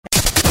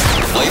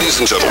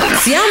Ladies and gentlemen,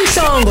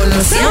 Siyamhlongo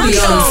no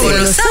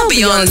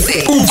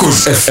Beyonce.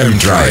 Ukhozi FM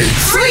Drive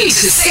 3 to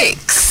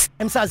 6.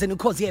 Emsazweni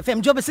Ukhozi FM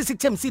njobe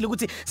sisikuthembisile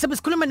ukuthi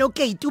sebesikhuluma no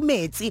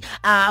Keitumetse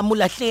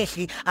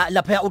Mulahlehli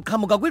lapha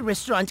uqhamuka kwi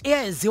restaurant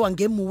eyaziwa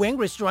ngeMuweng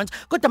Restaurant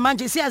kodwa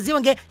manje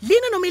siyaziwa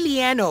ngeLeano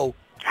Leano.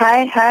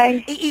 Hi.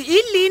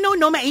 Leano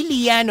noma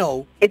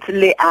Leano? It's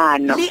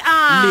Leano.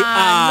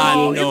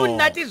 Leano.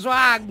 Ibunathi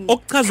zwang.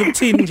 Okuchaza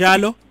ukuthini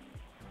njalo?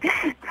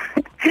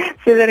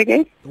 Say that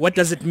again. What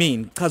does it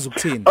mean? Chaza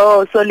ukuthini?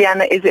 Oh, so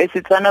Leano is a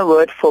Setswana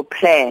word for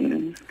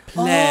plan.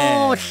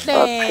 Oh,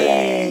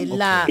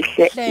 hlela.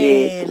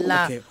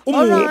 Okay.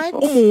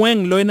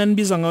 Umuweng lo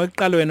enanibiza ngawe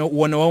eqalo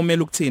wena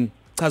wawumela ukuthini?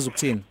 Chaza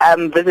ukuthini?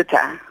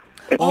 Visitor.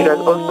 It was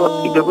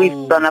also the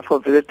Setswana for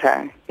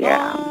visitor.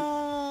 Yeah.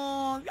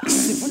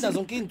 Sifunda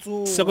zonke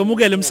insuku.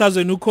 Siyakwamukela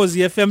emsazweni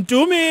Ukhozi FM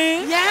Dumi.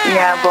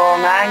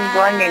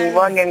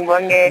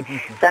 Ngibonge.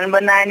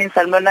 Sanibonani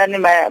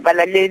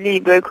balaleli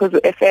beKhozi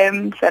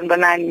FM.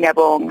 Sanibonani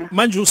ngiyabonga.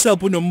 Manje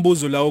uself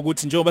unombuzo la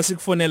ukuthi njengoba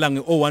sikufonela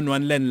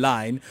nge011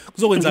 landline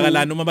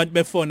kuzokwenzakalani uma abantu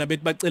befona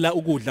bethi bacela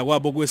ukudla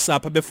kwabo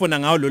kwesapha befona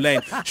ngawo lo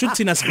line. Should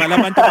thina sivala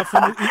abantu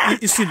abafuna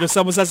isidlo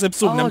sabo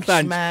sasebusuku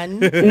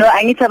namhlanje. No,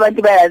 angithi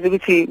abantu bayazi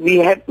ukuthi we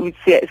have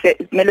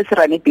mele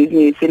sirun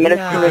business, mele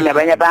sikhulume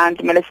nabanye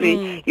abantu, mele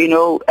si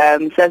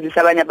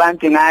sazisa abanye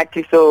abantu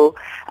ngathi, so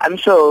I'm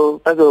sure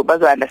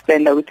bazo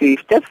understand ukuthi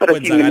just for a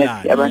few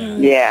minutes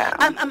yeah.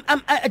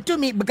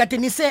 Dumi bekade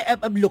nise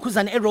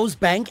lokhuzana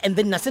eRosebank and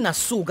then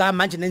nasenasuka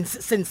manje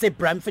sense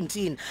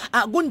Braamfontein.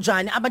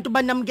 Kunjani abantu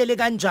banamukele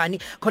kanjani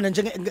khona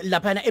nje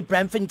lapha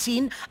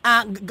eBraamfontein?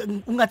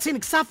 Ungathini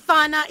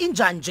kusafana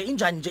injani nje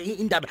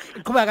indaba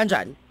iqhubeka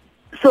kanjani?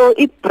 So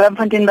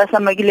iBraamfontein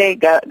basamakile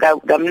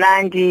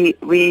kamnandi,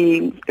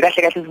 we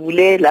kahle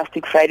sivule last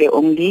week Friday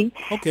only.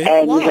 Okay.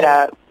 And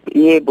wow.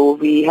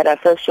 we had our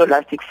first show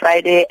last week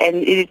Friday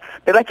and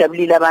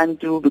bebajabulile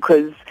abantu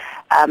because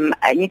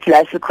I need to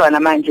last khona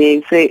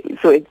manje,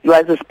 so it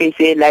was a space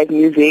where live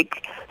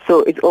music,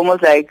 so it's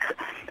almost like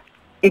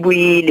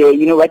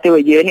ibuyile, what they were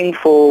yearning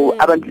for,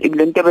 abantu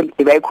lento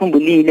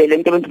bebayikhumbulile,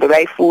 lento abantu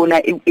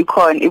bebayifuna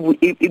ikhona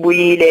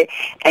ibuyile,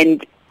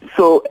 and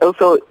so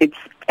also it's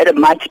at a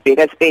much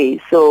bigger space,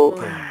 so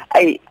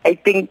I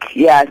think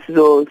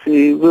so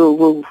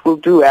we'll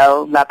do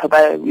well lapha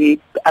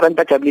abantu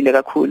bajabulile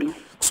kakhulu.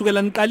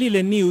 Kusukela niqalile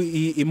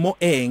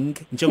iMoeng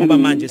njengoba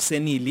manje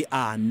senili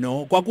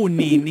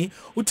kwakunini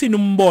uthini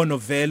umbono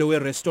vele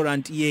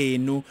werestaurant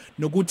yenu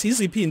nokuthi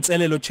iziphi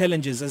inselelo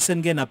challenges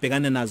esenike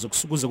nabhekana nazo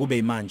kuze kube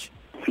imanje?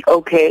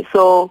 Okay,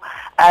 so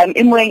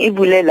iMoeng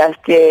ivule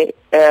last year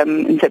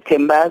in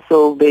September,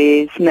 so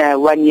besina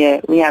 1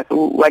 year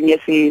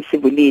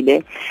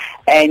sivulile,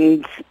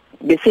 and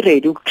basically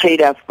ready to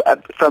trade up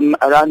from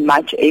around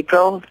March,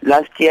 April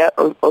last year,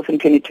 also in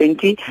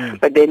 2020,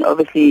 but then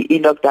obviously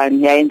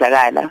lockdown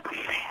yayenzakala.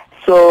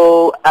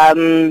 So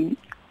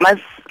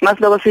mas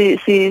loko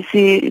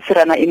si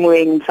rana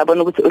iMoeng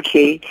sabona ukuthi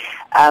okay,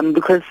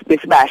 because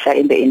besibasha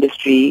in the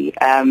industry,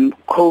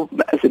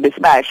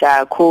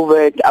 besibasha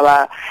COVID,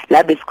 our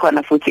lab is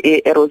khona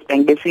futhi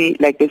eRosebank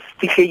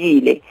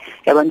besihlekile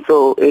yabona,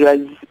 so it was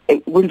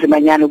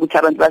kunzimanyana ukuthi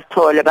abantu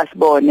basithole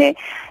basibone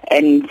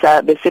and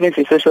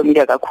besebenzisa social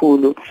media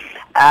kakhulu.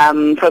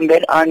 From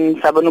then on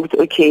sabona ukuthi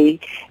okay,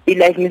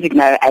 live music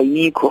now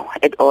ayikho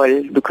at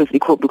all because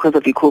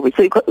of the COVID,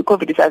 so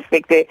COVID is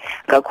affected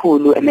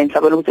kakhulu, and then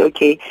sabona ukuthi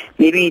okay,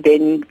 maybe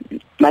then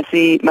must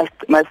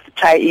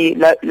try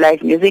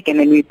live music, and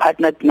then we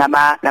partnered a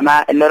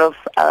lot of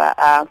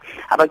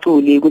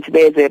abaculi ukuthi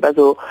beze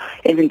bazo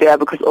enzinto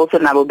because also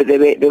nabo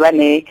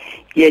bebane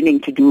yearning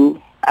to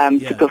do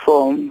to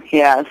perform.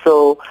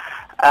 So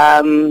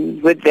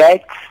with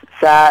that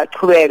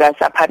saqhubeka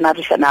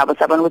sapartnerisha nabo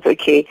sabona ukuthi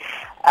okay,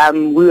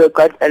 we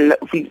got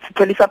we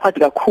support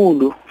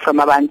kakhulu from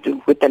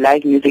abantu with the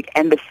live music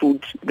and the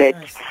food that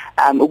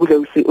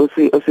ukudla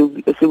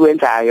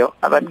osikwenzayo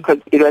abantu, because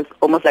it was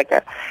almost like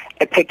a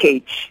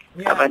package.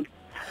 So abantu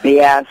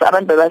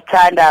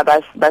babasithanda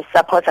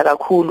basupporta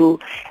kakhulu.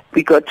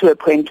 We got to a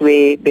point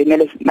where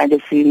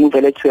manje si move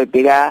to a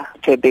bigger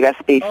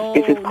space.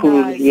 This is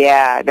cool. Nice.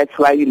 Yeah, that's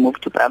why we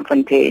moved to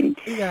Braamfontein.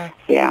 Yeah.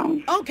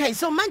 Okay,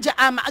 so manje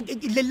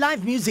the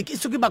live music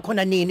isukuba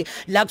khona nini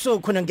la kuso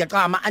khona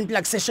ngiyaqama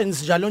unplug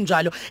sessions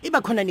njalo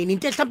iba khona nini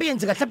into mhlawumbe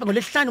yenzeka mhlawumbe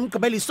ngoLwesihlanu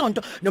umgqibelo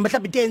isonto noma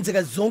mhlawumbe into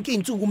yenzeka zonke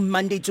insuku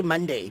Monday to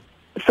Monday?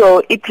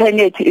 So plan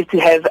is to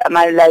have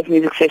my live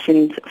music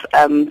sessions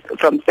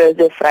from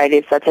Thursday,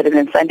 Friday, Saturday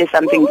and Sunday,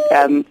 something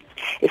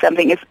it's so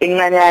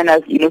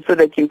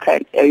that you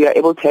are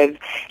able to have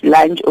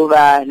lunch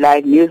over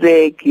live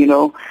music,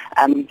 you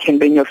can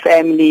bring your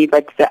family,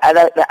 but the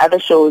other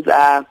shows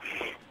are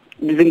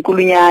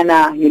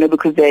zinkulunyana,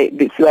 because they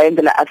are in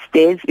the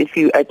upstairs.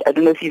 I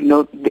don't know if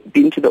you've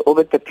been to the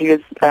Orbit, the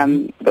previous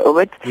the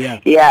Orbit.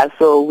 Yeah,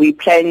 so we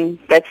plan,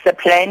 that's the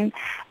plan.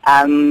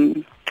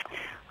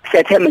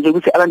 Siyathemba nje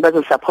ukuthi abantu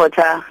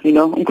bazosupporta,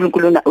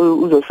 uNkulunkulu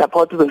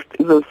uzosupport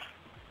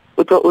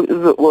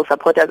will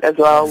support us as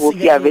well with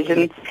their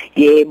visions.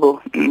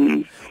 Yebo.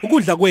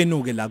 Ukudla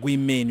kwenu ke la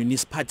kuyimenu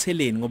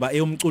nisiphatheleni ngoba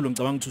eyomculo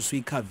ngicabanga ukuthi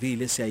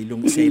usuyikhavile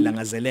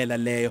siyayilangazelela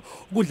leyo.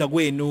 Ukudla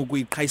kwenu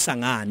kuyiqhayisa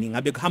ngani?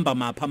 Ngabe kuhamba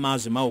mapha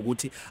amazwe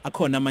mawukuthi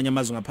akhona amanye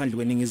amazwe ngaphandle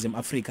kweNingizimu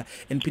Afrika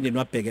eniphinde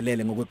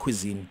niwabhekelele ngokwe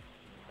cuisine.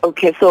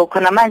 Okay, so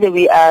Konamanje,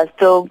 we are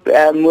still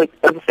with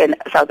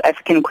South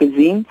African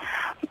cuisine,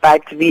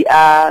 but we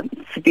are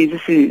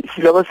busy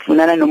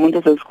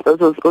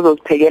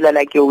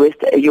like your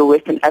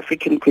Western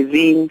African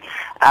cuisine.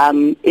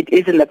 It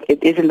is in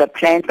the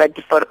plan, but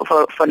for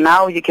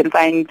now you can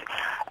find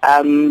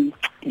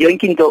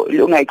yonkinto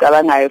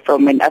ungayicabanga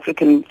from a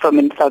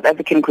South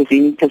African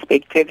cuisine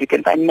perspective. You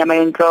can find nyama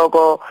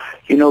yonhloko,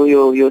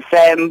 your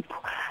samp,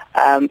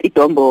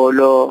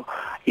 idombolo,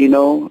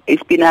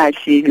 spinach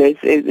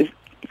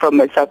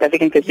from a South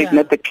African perspective,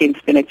 not the clean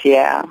spinach,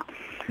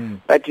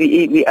 But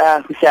we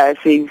are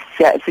busy,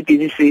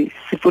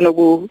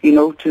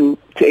 to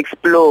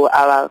explore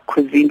our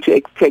cuisine, to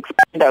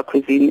expand our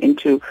cuisine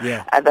into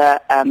other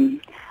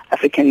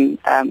African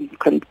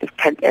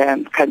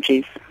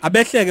countries.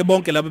 Abehleke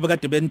bonke labo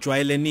bekade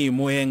benijwayele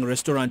niMoeng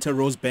Restaurant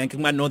eRosebank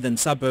kuma northern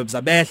suburbs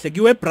abehle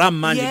kiwe Bram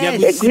manje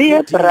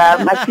kuya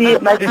Bram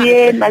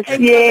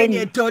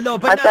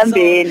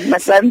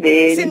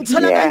masambeni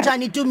Sinthola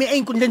kanjani Tumi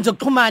einkundleni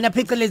zokuxhumana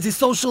phecelezi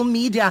social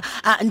media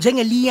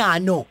njenge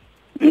Leano?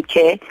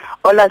 Okay,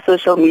 all our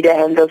social media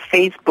handles,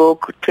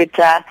 Facebook,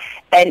 Twitter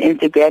and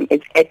Instagram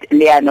is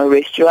 @Leano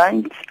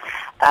Restaurant.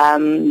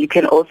 You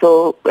can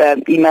also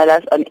email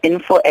us on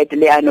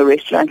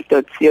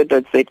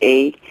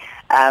info@leanorestaurant.co.za.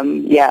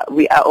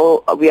 We are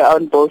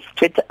on both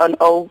Twitter, on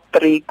all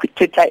three,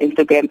 Twitter,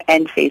 Instagram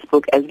and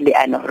Facebook as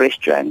Leano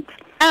Restaurant.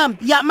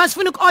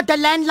 Masifuna uku-order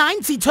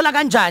landline sithola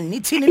kanjani?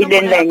 Ithini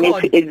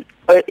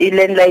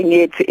landline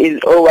yethu is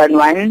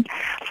 011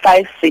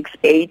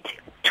 568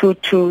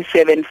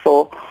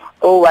 2274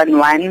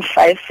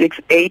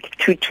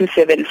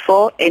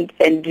 011-568-2274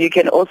 and you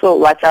can also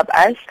WhatsApp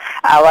us.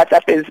 Our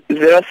WhatsApp is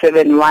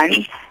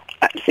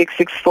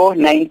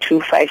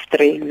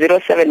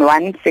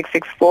 071-664-9253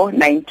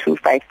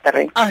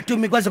 071-664-9253.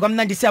 Tumi kwaze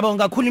kwamnandi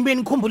siyabonga kakhulu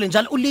impeni nikhumbule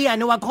njalo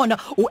uLeano wakhona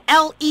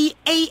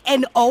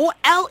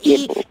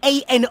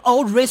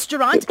Leano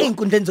Restaurant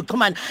einkundleni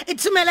zokuxhumana.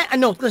 Ithumele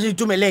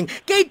itumeleng.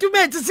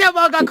 Keitumetse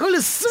siyabonga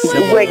kakhulu.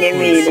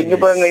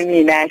 Ngibonge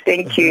mina.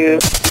 Thank you.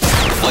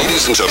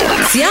 Ladies and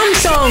gentlemen,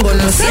 Siamsongo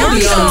no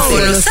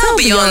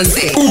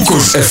Beyonce.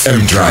 Ukhozi FM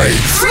Drive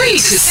 3 to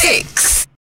 6.